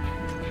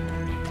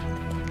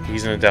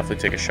 He's going to definitely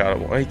take a shot at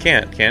Warren. Oh, he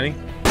can't he?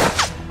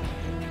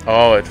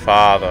 Oh, at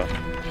Father.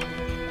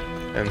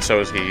 And so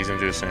is he. He's going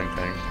to do the same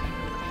thing.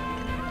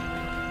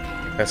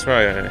 That's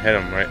probably going to hit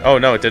him, right? Oh,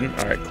 no, it didn't?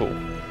 Alright, cool.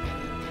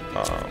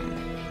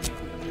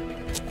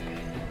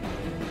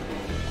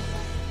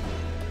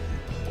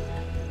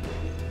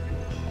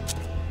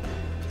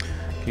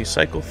 Can you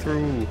cycle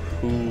through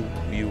who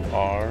you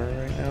are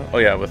right now? Oh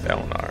yeah, with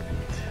Eleanor.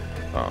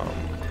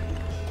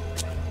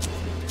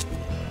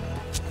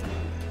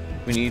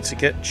 We need to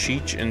get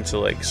Cheech into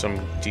like some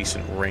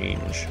decent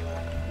range.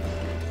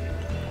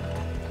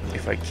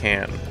 If I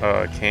can.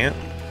 Can't?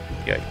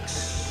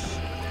 Yikes.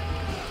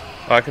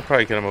 Oh, I could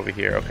probably get him over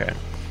here. Okay.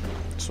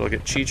 So we'll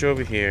get Cheech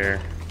over here.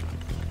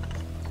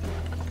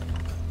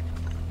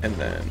 And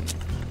then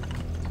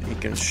he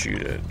can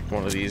shoot at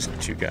one of these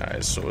two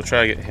guys. So we'll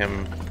try to get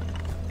him...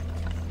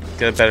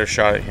 Get a better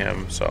shot at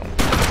him, so...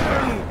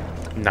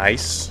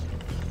 Nice.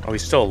 Oh,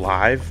 he's still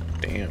alive?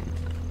 Damn.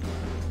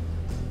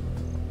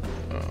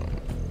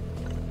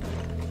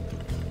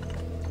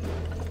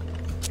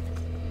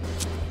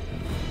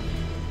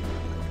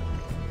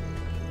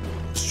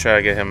 Let's try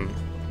to get him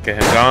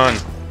gone.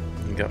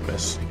 He got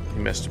missed. He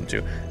missed him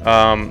too.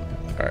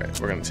 Alright,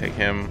 we're gonna take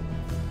him.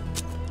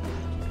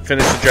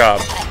 Finish the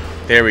job.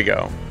 There we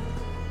go.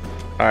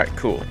 Alright,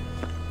 cool.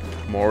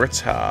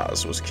 Moritz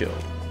Haas was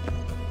killed.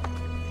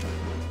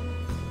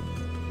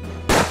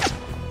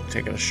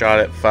 Taking a shot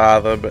at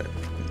Father, but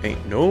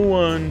ain't no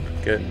one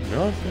getting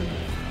nothing.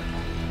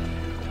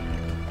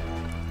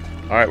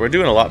 Alright, we're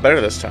doing a lot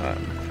better this time.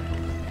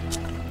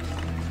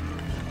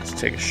 Let's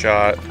take a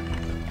shot.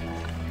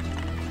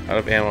 Out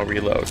of ammo,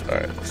 reload.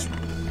 Alright, let's...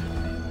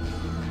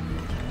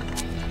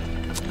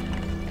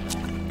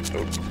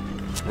 Oh.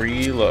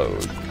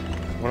 Reload.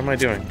 What am I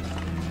doing?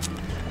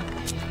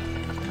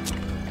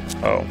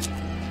 Oh.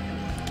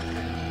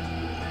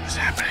 What's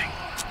happening?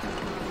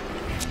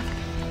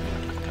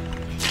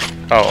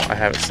 Oh, I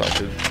have it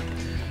selected.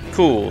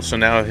 Cool, so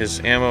now his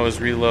ammo is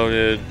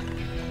reloaded.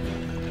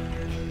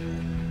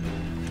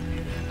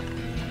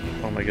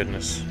 Oh my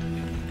goodness.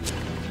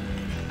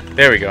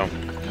 There we go.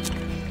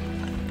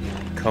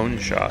 Cone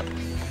shot.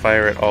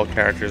 Fire at all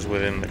characters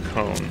within the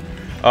cone.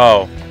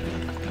 Oh.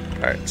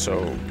 Alright,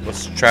 so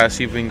let's try to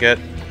see if we can get...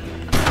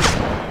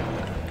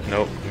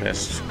 Nope,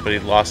 missed. But he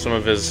lost some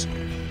of his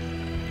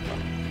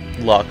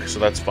luck, so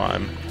that's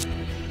fine.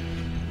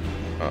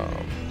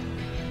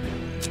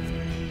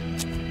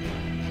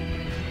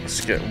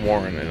 Let's get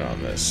Warren in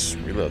on this.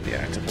 Reload the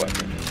active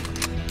weapon.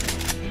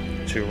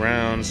 2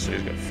 rounds, so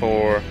he's got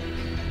 4.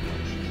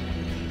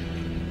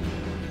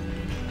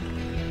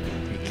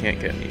 He can't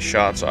get any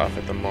shots off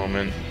at the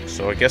moment,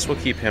 so I guess we'll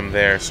keep him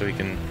there so he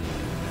can...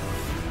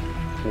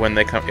 When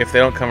they come, if they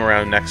don't come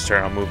around next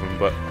turn, I'll move him.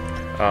 But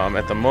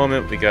at the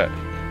moment, we got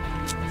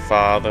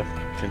Father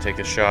can take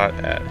a shot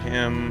at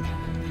him.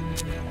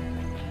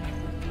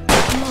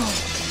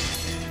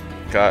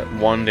 Got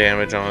 1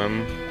 damage on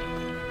him.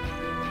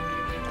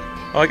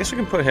 Oh, I guess we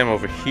can put him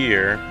over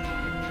here.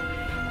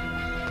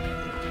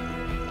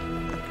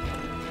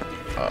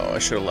 Oh, I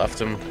should have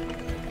left him.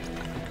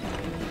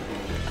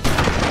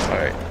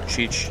 Alright,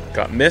 Cheech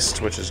got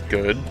missed, which is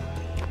good.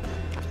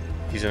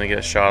 He's gonna get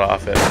a shot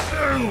off it.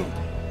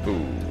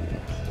 Ooh.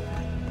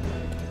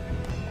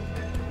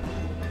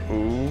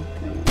 Ooh.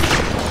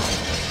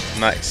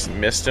 Nice.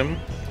 Missed him.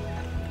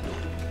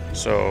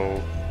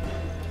 So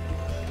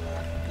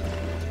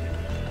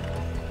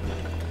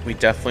we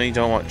definitely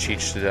don't want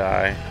Cheech to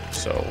die.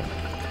 So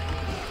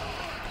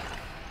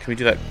can we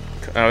do that?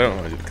 Oh, I don't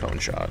want to do the cone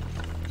shot.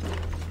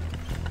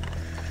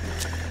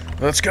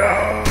 Let's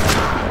go.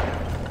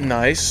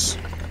 Nice.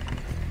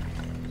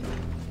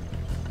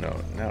 No,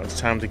 now it's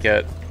time to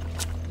get.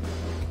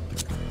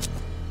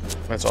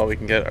 That's all we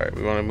can get. All right,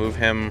 we want to move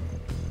him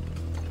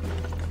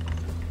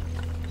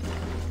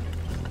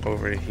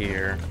over to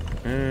here.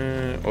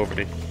 Over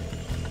to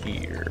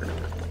here.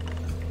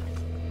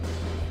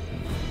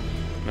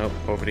 Nope,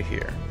 over to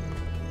here.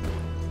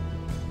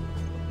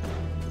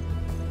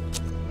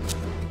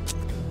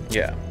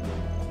 Yeah.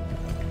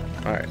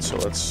 Alright, so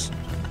let's...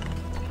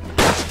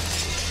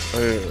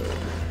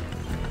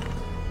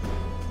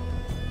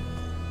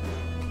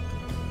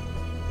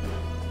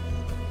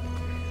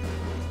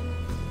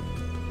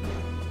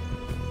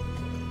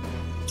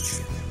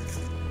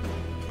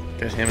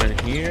 Get him in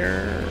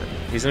here.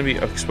 He's gonna be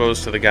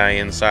exposed to the guy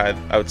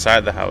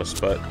outside the house,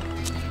 but...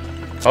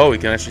 Oh, we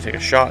can actually take a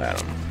shot at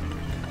him.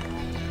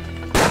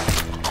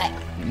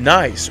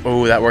 Nice!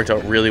 Oh, that worked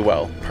out really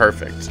well.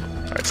 Perfect.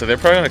 Alright, so they're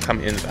probably gonna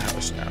come into the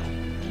house now.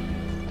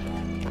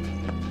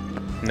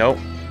 Nope.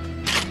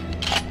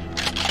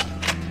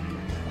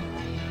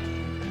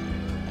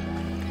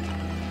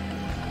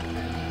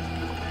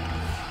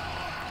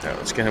 Alright,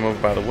 let's get him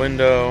over by the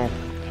window.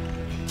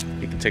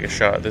 He can take a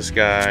shot at this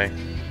guy.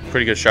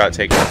 Pretty good shot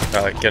taking,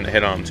 getting a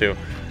hit on him too.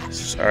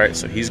 Alright,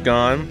 so he's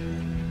gone.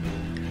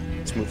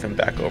 Let's move him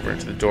back over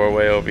into the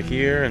doorway over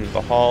here, into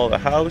the hall of the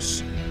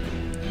house.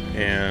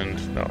 And,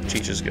 no,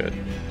 Cheech is good.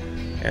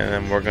 And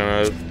then we're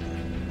gonna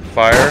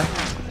fire.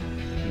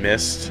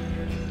 Missed.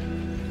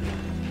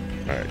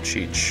 Alright,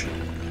 Cheech.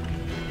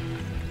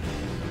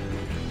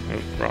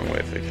 Oh, wrong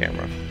way for the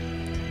camera.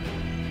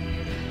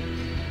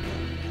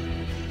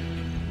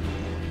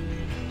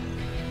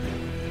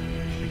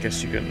 I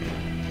guess you can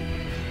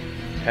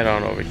head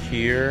on over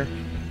here.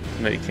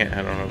 No, you can't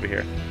head on over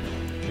here.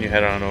 Can you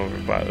head on over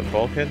by the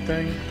bulkhead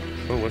thing?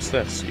 Oh, what's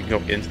this? You can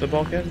go into the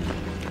bulkhead?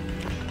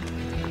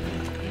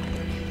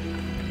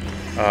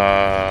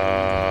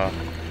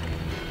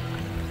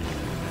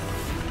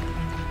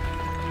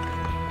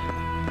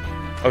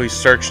 Oh, he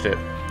searched it.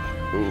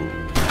 Ooh.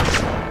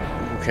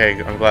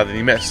 Okay, I'm glad that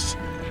he missed.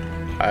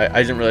 I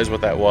didn't realize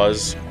what that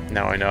was.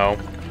 Now I know.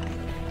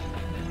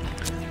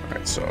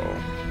 Alright, so...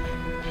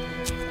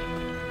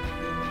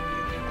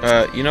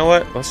 you know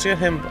what? Let's get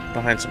him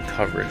behind some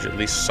coverage. At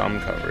least some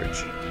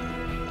coverage.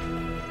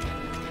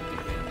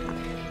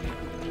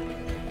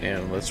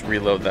 And let's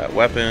reload that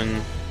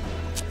weapon.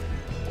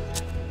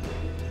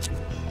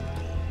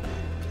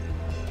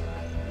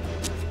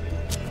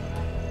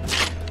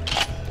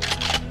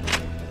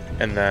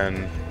 And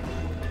then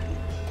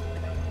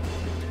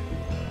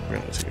we're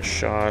gonna take a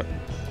shot.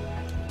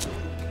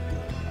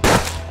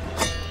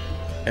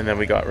 And then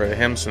we got rid of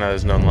him, so now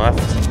there's none left.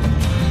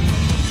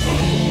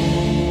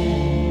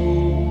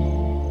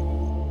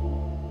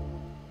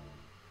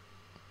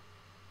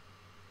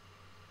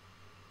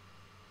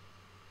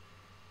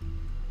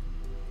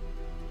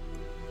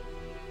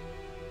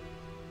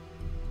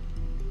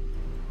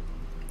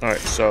 Alright,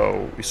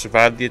 so we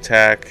survived the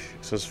attack.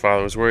 So his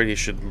father was worried he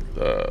said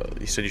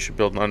you should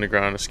build an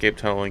underground escape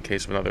tunnel in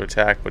case of another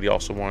attack, but he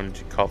also wanted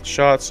to call the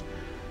shots.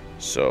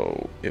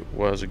 So it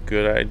was a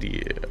good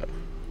idea.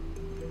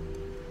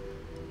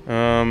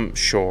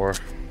 Sure.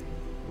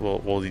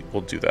 We'll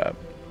do that.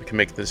 We can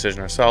make the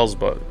decision ourselves,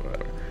 but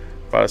whatever.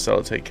 Father said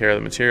to take care of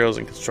the materials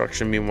and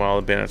construction. Meanwhile,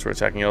 the bandits were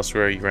attacking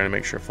elsewhere. You ran to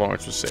make sure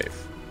Florence was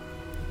safe.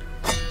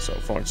 So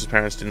Florence's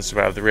parents didn't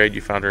survive the raid.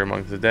 You found her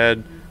among the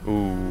dead.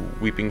 Ooh,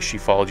 weeping, she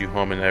followed you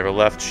home and never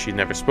left. She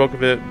never spoke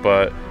of it,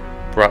 but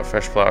brought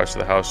fresh flowers to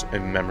the house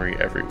in memory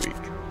every week.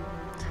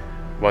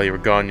 While you were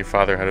gone, your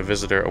father had a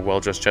visitor, a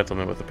well-dressed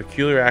gentleman with a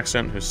peculiar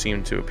accent who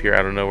seemed to appear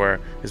out of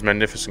nowhere. His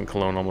magnificent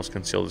cologne almost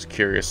concealed his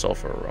curious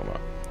sulfur aroma.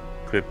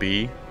 Could it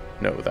be?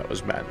 No, that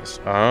was madness.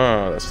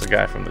 Ah, that's the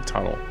guy from the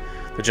tunnel.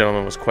 The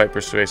gentleman was quite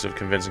persuasive,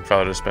 convincing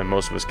father to spend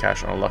most of his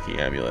cash on a lucky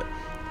amulet.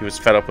 He was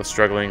fed up with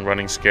struggling,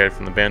 running scared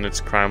from the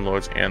bandits, crime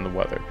lords, and the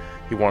weather.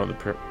 He wanted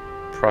the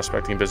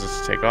prospecting business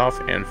to take off,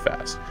 and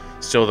fast.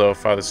 Still, though,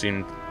 father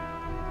seemed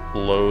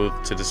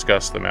loath to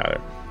discuss the matter.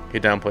 He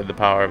downplayed the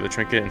power of the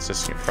trinket,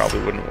 insisting it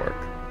probably wouldn't work.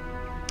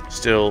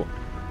 Still,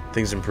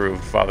 things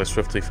improved. Father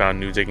swiftly found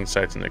new digging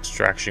sites and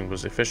extraction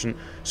was efficient.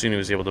 Soon he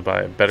was able to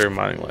buy a better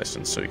mining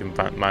license so he can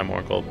mine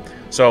more gold.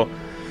 So,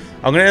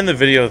 I'm going to end the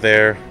video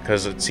there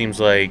because it seems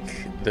like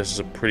this is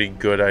a pretty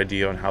good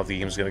idea on how the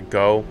game's going to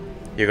go.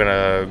 You're going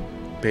to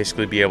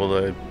basically be able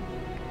to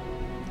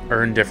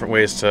earn different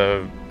ways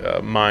to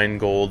mine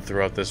gold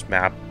throughout this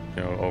map,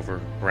 you know,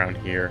 over around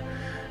here,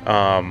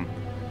 and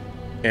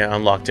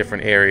unlock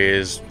different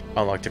areas,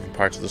 unlock different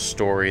parts of the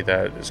story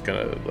that is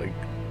gonna like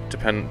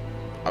depend.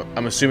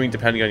 I'm assuming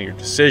depending on your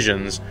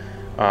decisions,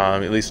 at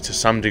least to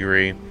some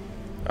degree.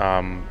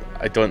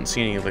 I don't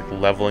see any like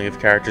leveling of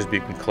characters, but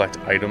you can collect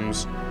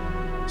items.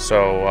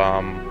 So,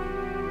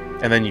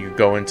 and then you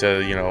go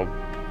into, you know,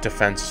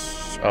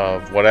 defense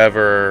of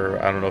whatever.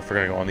 I don't know if we're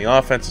gonna go on the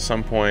offense at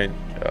some point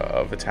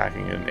of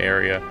attacking an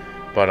area,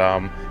 but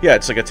yeah,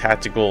 it's like a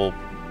tactical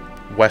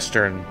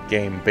Western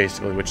game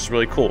basically, which is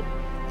really cool.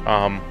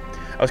 I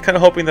was kind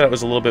of hoping that it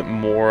was a little bit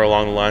more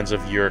along the lines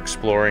of you're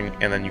exploring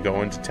and then you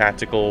go into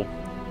tactical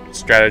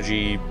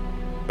strategy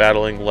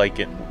battling, like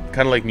it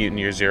kind of like Mutant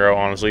Year Zero.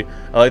 Honestly,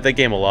 I like that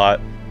game a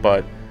lot,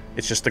 but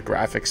it's just the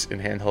graphics in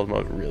handheld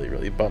mode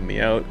really bummed me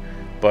out.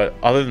 But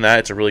other than that,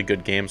 it's a really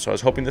good game, so I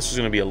was hoping this was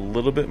going to be a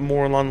little bit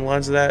more along the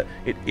lines of that.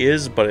 It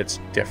is, but it's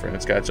different.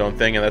 It's got its own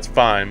thing, and that's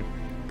fine.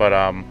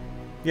 But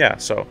yeah,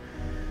 so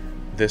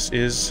this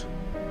is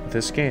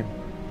this game.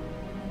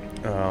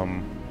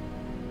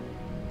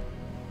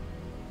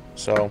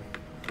 So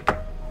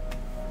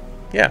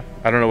yeah,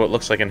 I don't know what it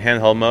looks like in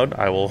handheld mode.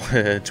 I will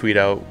tweet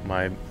out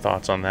my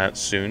thoughts on that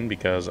soon,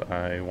 because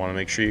I want to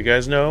make sure you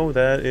guys know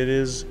that it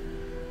is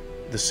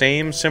the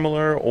same,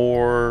 similar,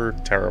 or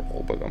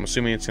terrible. But I'm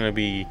assuming it's going to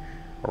be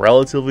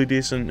relatively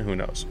decent. Who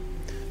knows?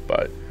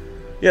 But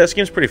yeah, this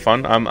game's pretty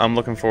fun. I'm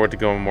looking forward to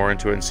going more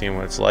into it and seeing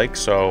what it's like.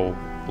 So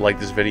like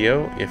this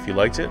video if you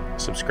liked it,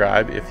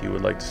 subscribe if you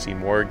would like to see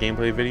more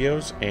gameplay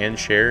videos, and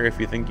share if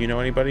you think you know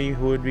anybody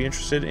who would be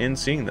interested in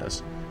seeing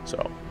this.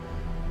 So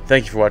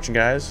thank you for watching,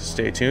 guys.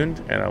 Stay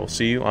tuned, and I will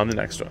see you on the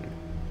next one.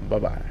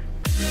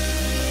 Bye-bye.